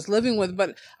who I was living with.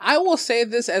 But I will say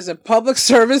this as a public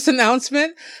service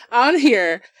announcement on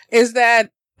here, is that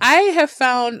I have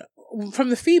found from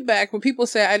the feedback when people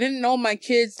say, I didn't know my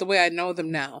kids the way I know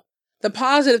them now. The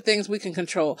positive things we can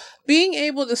control. Being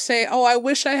able to say, oh, I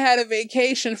wish I had a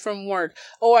vacation from work.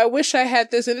 Oh, I wish I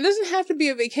had this. And it doesn't have to be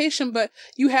a vacation, but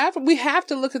we have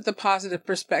to look at the positive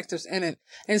perspectives in it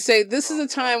and say, this is a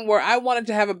time where I wanted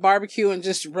to have a barbecue and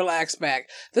just relax back.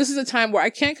 This is a time where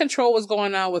I can't control what's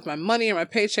going on with my money or my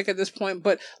paycheck at this point,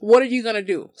 but what are you going to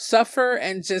do? Suffer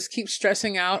and just keep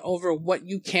stressing out over what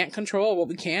you can't control, what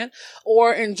we can't,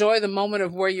 or enjoy the moment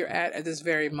of where you're at this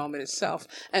very moment itself.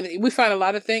 And we find a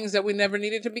lot of things that we never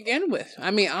needed to begin with.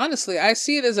 I mean, honestly, I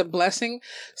see it as a blessing.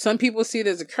 Some people see it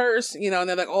as a curse, and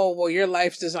they're like, oh, well, your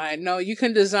life's designed. No, you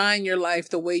can design your life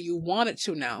the way you want it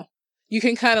to now. You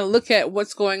can kind of look at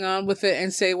what's going on with it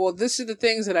and say, well, this is the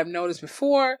things that I've noticed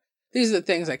before. These are the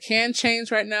things I can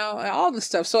change right now, all this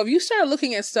stuff. So if you start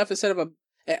looking at stuff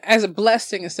as a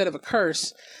blessing instead of a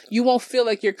curse, you won't feel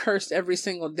like you're cursed every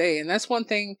single day. And that's one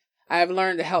thing I've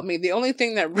learned to help me. The only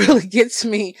thing that really gets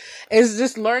me is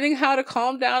just learning how to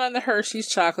calm down on the Hershey's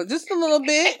chocolate. Just a little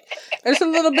bit.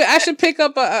 I should pick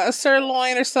up a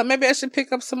sirloin or something. Maybe I should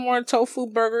pick up some more tofu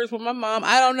burgers with my mom.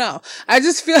 I don't know. I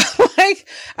just feel like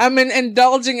I'm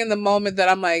indulging in the moment that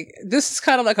I'm like, this is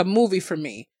kind of like a movie for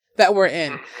me. that we're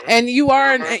in. And you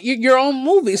are your own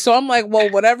movie. So I'm like, well,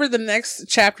 whatever the next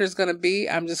chapter is going to be,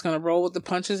 I'm just going to roll with the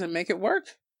punches and make it work,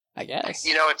 I guess.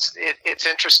 You know, it's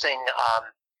interesting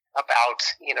about,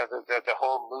 you know, the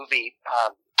whole movie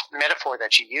metaphor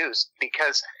that you used,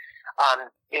 because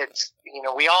it's, you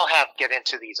know, we all get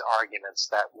into these arguments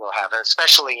that we'll have, and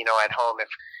especially, you know, at home,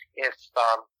 if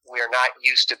we're not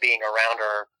used to being around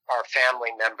our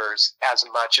family members as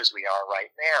much as we are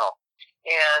right now.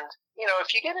 And, you know,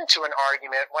 if you get into an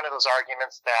argument, one of those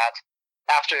arguments that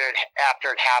after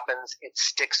it happens, it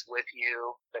sticks with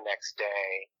you the next day,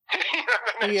 you know,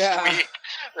 the next week,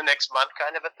 the next month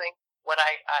kind of a thing. What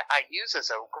I use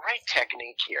as a great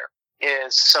technique here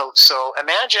is, so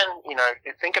imagine, you know,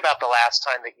 think about the last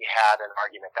time that you had an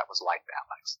argument that was like that,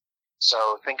 Lex.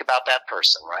 So think about that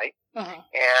person, right? Uh-huh.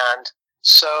 And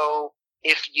so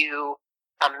if you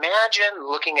imagine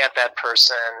looking at that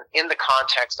person in the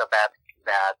context of that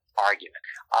argument,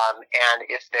 and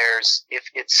if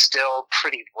it's still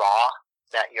pretty raw,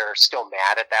 that you're still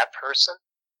mad at that person,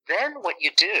 then what you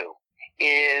do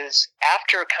is,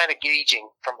 after kind of gauging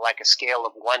from like a scale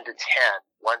of 1 to 10,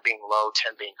 1 being low,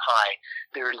 10 being high,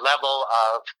 their level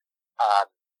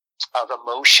of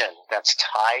emotion that's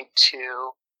tied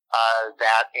to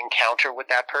that encounter with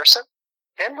that person,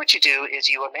 then what you do is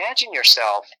you imagine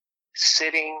yourself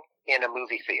sitting in a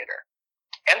movie theater,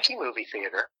 empty movie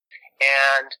theater,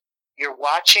 and you're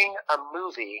watching a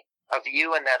movie of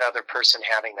you and that other person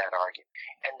having that argument.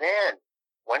 And then,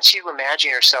 once you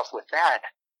imagine yourself with that,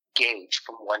 gauge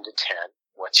from 1 to 10,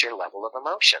 what's your level of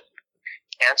emotion?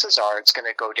 Chances are it's going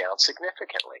to go down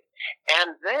significantly.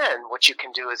 And then what you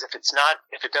can do is, if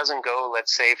it doesn't go,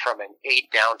 let's say, from an 8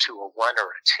 down to a 1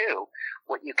 or a 2,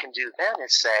 what you can do then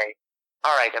is say,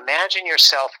 all right, imagine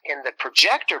yourself in the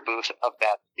projector booth of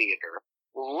that theater,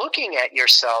 looking at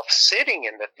yourself sitting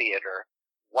in the theater,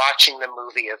 watching the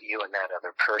movie of you and that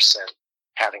other person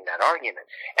having that argument.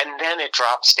 And then it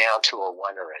drops down to a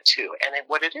 1 or a 2. And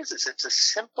what it is it's a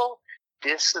simple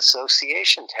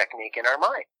disassociation technique in our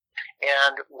mind.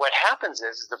 And what happens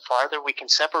is the farther we can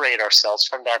separate ourselves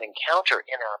from that encounter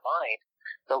in our mind,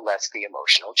 the less the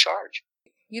emotional charge.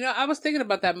 You know, I was thinking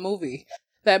about that movie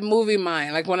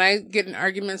mind. Like, when I get in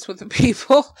arguments with the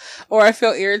people or I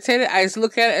feel irritated, I just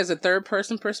look at it as a third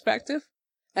person perspective.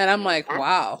 And I'm like,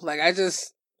 wow. Like,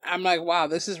 I'm like, wow,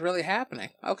 this is really happening.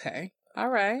 Okay. All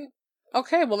right.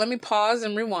 Okay, well, let me pause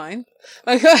and rewind.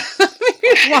 Like, let me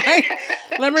rewind.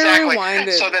 Let me rewind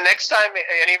it. So the next time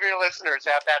any of your listeners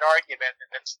have that argument,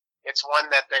 and it's one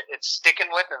that it's sticking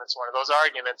with, and it's one of those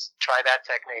arguments, try that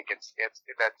technique. It's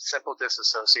that simple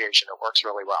disassociation. It works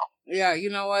really well. Yeah, you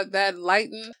know what? That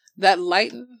lighten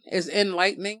is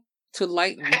enlightening to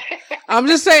lighten. I'm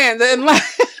just saying that.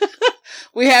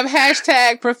 We have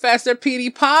hashtag Professor Petey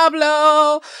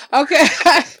Pablo. Okay.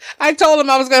 I told him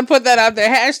I was going to put that out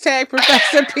there. Hashtag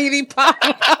Professor Petey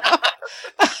Pablo.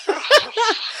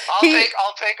 I'll take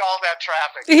all that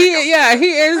traffic. He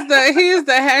is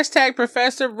the hashtag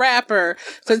Professor Rapper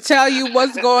to tell you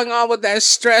what's going on with that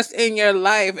stress in your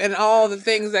life and all the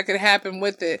things that could happen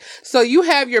with it. So you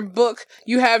have your book,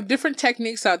 you have different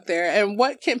techniques out there, and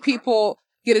what can people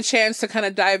get a chance to kind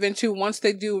of dive into once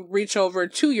they do reach over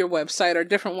to your website, or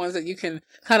different ones that you can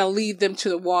kind of lead them to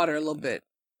the water a little bit?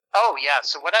 Oh, yeah.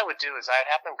 So what I would do is I'd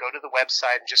have them go to the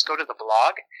website and just go to the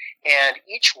blog. And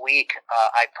each week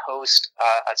I post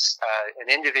an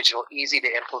individual, easy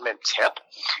to implement tip.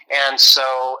 And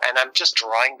I'm just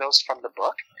drawing those from the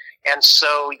book. And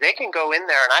so they can go in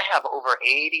there, and I have over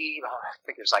 80, I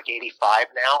think there's like 85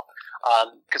 now,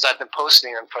 because I've been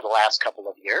posting them for the last couple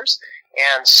of years.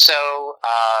 And so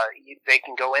they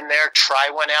can go in there,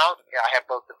 try one out. I have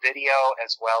both the video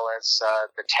as well as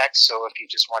the text. So if you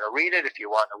just want to read it, if you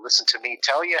want to listen to me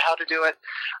tell you how to do it,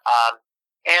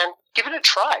 and give it a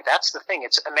try. That's the thing.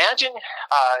 It's, imagine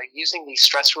using these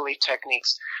stress relief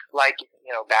techniques like,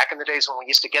 you know, back in the days when we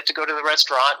used to get to go to the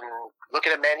restaurant and look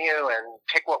at a menu and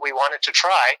pick what we wanted to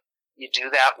try. You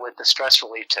do that with the stress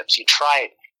relief tips. You try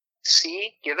it.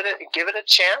 See, give it a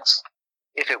chance.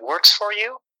 If it works for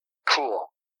you, cool.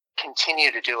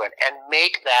 Continue to do it and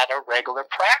make that a regular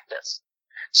practice.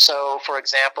 So, for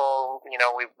example, you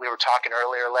know, we were talking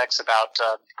earlier, Lex, about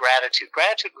gratitude.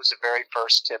 Gratitude was the very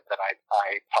first tip that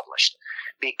I published,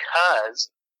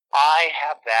 because I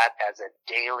have that as a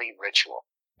daily ritual.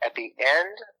 At the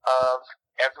end of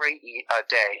every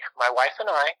day, my wife and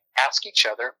I ask each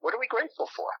other, what are we grateful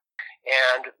for?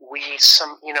 And we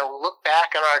look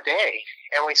back on our day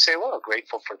and we say, well,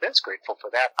 grateful for this, grateful for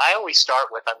that. I always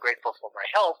start with, I'm grateful for my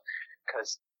health,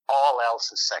 because all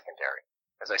else is secondary.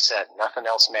 as I said, nothing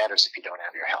else matters if you don't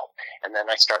have your help. And then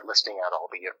I start listing out all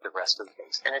the rest of the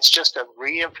things. And it's just a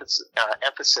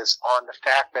emphasis on the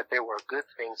fact that there were good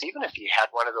things. Even if you had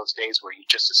one of those days where you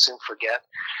just as soon forget,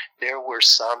 there were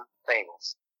some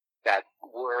things that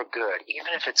were good.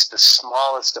 Even if it's the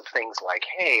smallest of things like,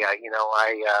 hey,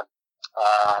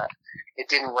 it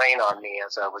didn't rain on me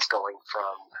as I was going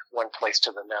from one place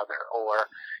to another, or,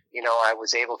 I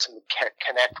was able to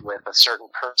connect with a certain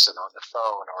person on the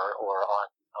phone or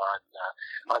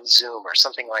on Zoom or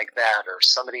something like that, or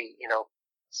somebody,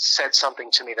 said something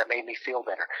to me that made me feel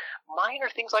better. Minor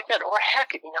things like that. Or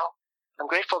heck, I'm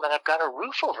grateful that I've got a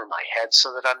roof over my head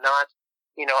so that I'm not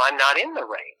in the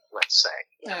rain, let's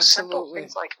say. Simple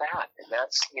things like that. And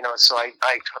that's, so I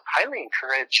highly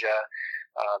encourage,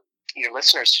 your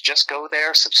listeners to just go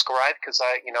there, subscribe, because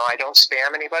I don't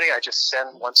spam anybody. I just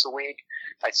send once a week.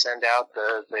 I send out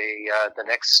the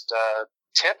next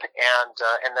tip,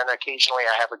 and then occasionally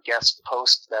I have a guest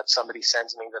post that somebody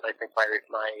sends me that I think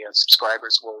my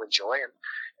subscribers will enjoy,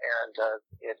 and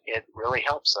it really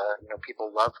helps.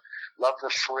 People love the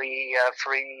free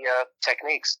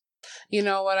techniques. You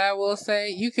know what I will say?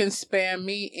 You can spam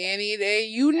me any day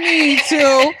you need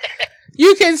to.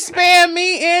 You can spam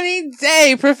me any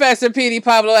day, Professor Petey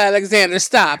Pablo Alexander.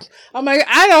 Stop. I'm like,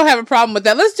 I don't have a problem with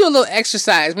that. Let's do a little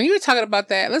exercise. When you were talking about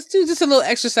that, let's do just a little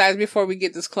exercise before we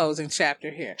get this closing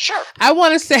chapter here. Sure. I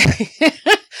want to say,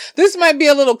 this might be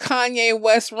a little Kanye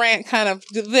West rant kind of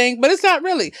thing, but it's not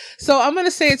really. So I'm going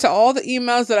to say it to all the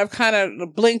emails that I've kind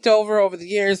of blinked over the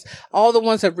years, all the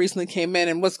ones that recently came in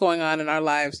and what's going on in our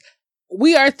lives.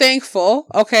 We are thankful,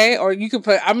 okay? Or you could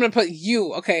I'm going to put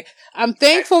you, okay? I'm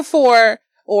thankful for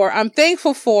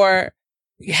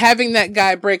having that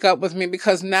guy break up with me,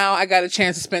 because now I got a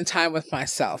chance to spend time with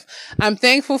myself. I'm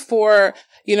thankful for,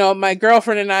 my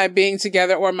girlfriend and I being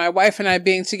together, or my wife and I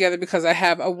being together, because I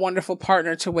have a wonderful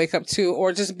partner to wake up to,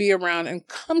 or just be around and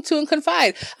come to and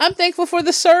confide. I'm thankful for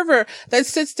the server that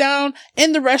sits down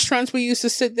in the restaurants we used to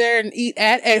sit there and eat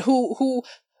at, and who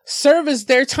service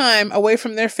their time away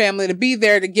from their family to be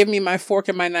there to give me my fork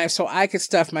and my knife so I could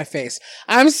stuff my face.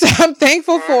 I'm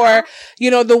thankful for,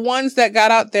 the ones that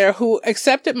got out there who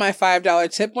accepted my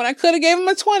 $5 tip when I could have gave them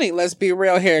a 20. Let's be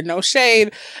real here. No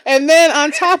shade. And then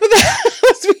on top of that,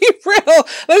 let's be real.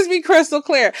 Let's be crystal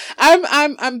clear.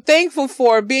 I'm thankful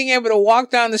for being able to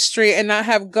walk down the street and not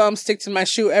have gum stick to my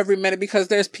shoe every minute, because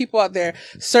there's people out there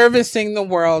servicing the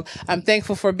world. I'm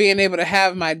thankful for being able to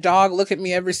have my dog look at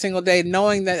me every single day,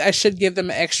 knowing that I should give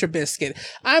them an extra biscuit.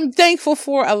 I'm thankful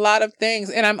for a lot of things.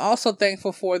 And I'm also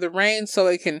thankful for the rain so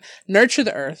it can nurture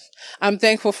the earth. I'm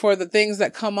thankful for the things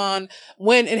that come on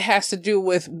when it has to do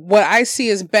with what I see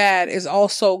as bad is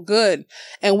also good.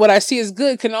 And what I see as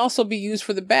good can also be used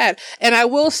for the bad. And I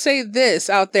will say this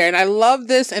out there, and I love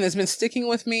this, and it's been sticking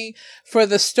with me, for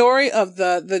the story of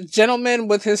the gentleman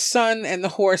with his son and the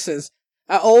horses.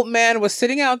 An old man was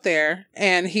sitting out there,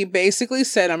 and he basically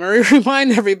said, I'm going to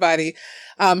remind everybody,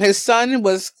 his son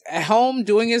was at home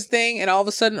doing his thing, and all of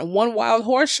a sudden one wild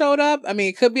horse showed up. I mean,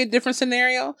 it could be a different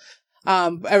scenario.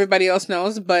 Everybody else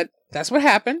knows, but that's what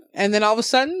happened. And then all of a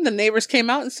sudden the neighbors came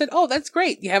out and said, oh, that's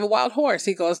great. You have a wild horse.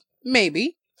 He goes,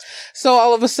 maybe. So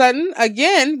all of a sudden,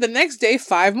 again, the next day,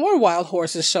 5 more wild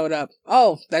horses showed up.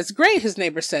 Oh, that's great, his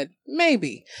neighbor said.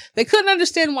 Maybe. They couldn't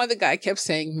understand why the guy kept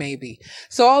saying maybe.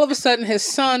 So all of a sudden, his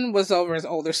son was over, his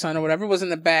older son or whatever, was in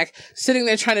the back, sitting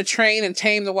there trying to train and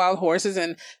tame the wild horses,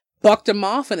 and bucked him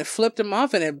off, and it flipped him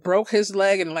off, and it broke his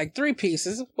leg in like 3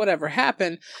 pieces. Whatever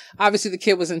happened. Obviously, the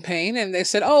kid was in pain, and they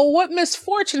said, oh, what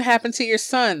misfortune happened to your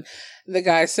son? The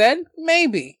guy said,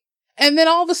 maybe. And then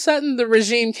all of a sudden, the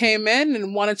regime came in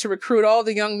and wanted to recruit all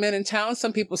the young men in town.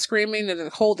 Some people screaming to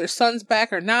hold their sons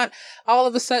back or not. All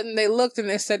of a sudden, they looked and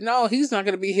they said, no, he's not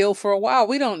going to be healed for a while.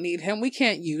 We don't need him. We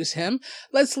can't use him.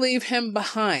 Let's leave him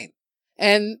behind.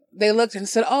 And they looked and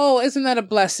said, oh, isn't that a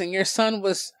blessing? Your son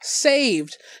was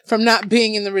saved from not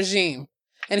being in the regime.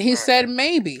 And he said,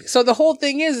 maybe. So the whole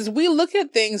thing is we look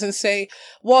at things and say,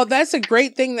 well, that's a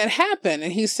great thing that happened.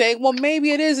 And he's saying, well,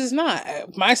 maybe it is not.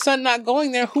 My son not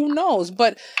going there, who knows?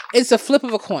 But it's a flip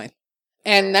of a coin.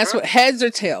 And that's what, heads or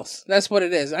tails. That's what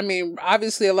it is. I mean,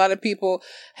 obviously a lot of people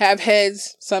have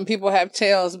heads. Some people have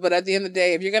tails. But at the end of the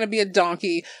day, if you're going to be a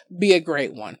donkey, be a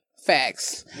great one.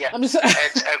 Facts. Yeah.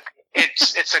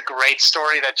 It's a great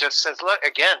story that just says, look,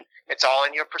 again, it's all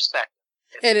in your perspective.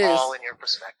 It's all in your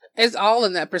perspective. It's all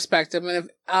in that perspective. And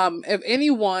if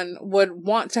anyone would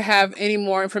want to have any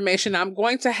more information, I'm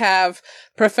going to have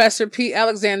Professor Pete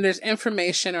Alexander's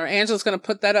information, or Angela's going to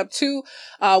put that up too,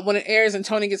 when it airs and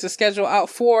Tony gets a schedule out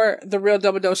for the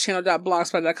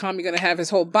realdoubledosechannel.blogspot.com. You're going to have his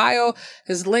whole bio,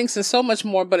 his links, and so much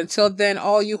more. But until then,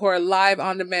 all you who are live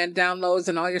on demand downloads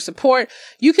and all your support,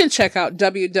 you can check out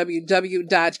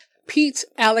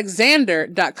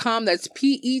www.PeteAlexander.com. That's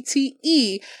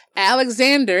PETE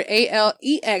Alexander,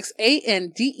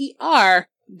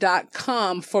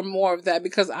 ALEXANDER.com for more of that,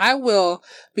 because I will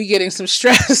be getting some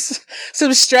stress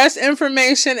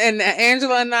information, and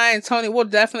Angela and I and Tony will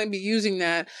definitely be using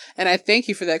that. And I thank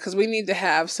you for that, because we need to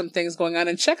have some things going on.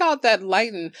 And check out that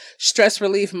Lighten stress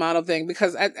relief model thing,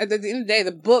 because at the end of the day,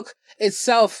 the book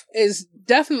itself is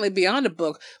definitely beyond a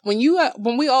book. When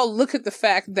we all look at the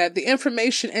fact that the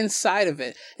information inside of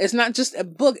it is not just a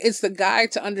book, it's the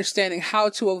guide to understanding how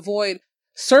to avoid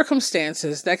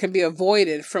circumstances that can be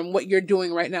avoided from what you're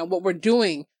doing right now, what we're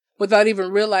doing without even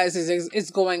realizing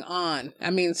it's going on. I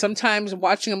mean, sometimes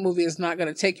watching a movie is not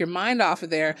going to take your mind off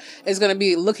of there. It's going to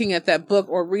be looking at that book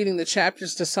or reading the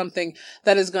chapters to something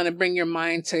that is going to bring your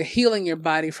mind to healing your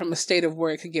body from a state of where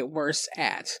it could get worse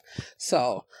at.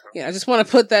 So, yeah, I just want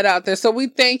to put that out there. So we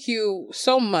thank you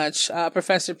so much,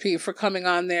 Professor Pete, for coming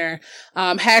on there.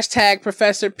 Hashtag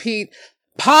Professor Pete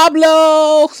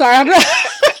Pablo. Sorry, I'm not...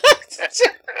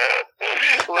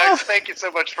 Lex, thank you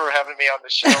so much for having me on the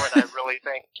show, and I really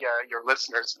thank your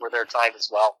listeners for their time as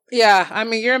well. Yeah, I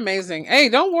mean, you're amazing. Hey,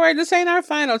 don't worry, this ain't our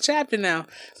final chapter now.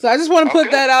 So I just want to put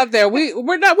that out there. We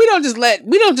don't just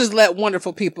let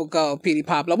wonderful people go, Petey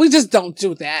Pablo. We just don't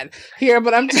do that here.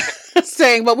 But I'm just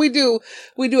saying, but we do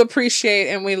appreciate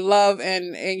and we love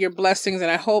and your blessings,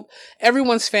 and I hope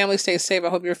everyone's family stays safe. I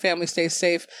hope your family stays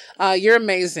safe. You're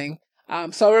amazing.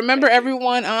 So remember,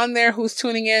 everyone on there who's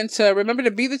tuning in, to remember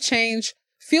to be the change,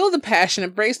 feel the passion,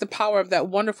 embrace the power of that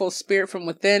wonderful spirit from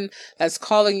within that's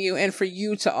calling you, and for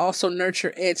you to also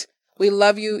nurture it. We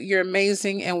love you. You're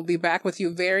amazing. And we'll be back with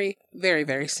you very, very,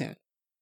 very soon.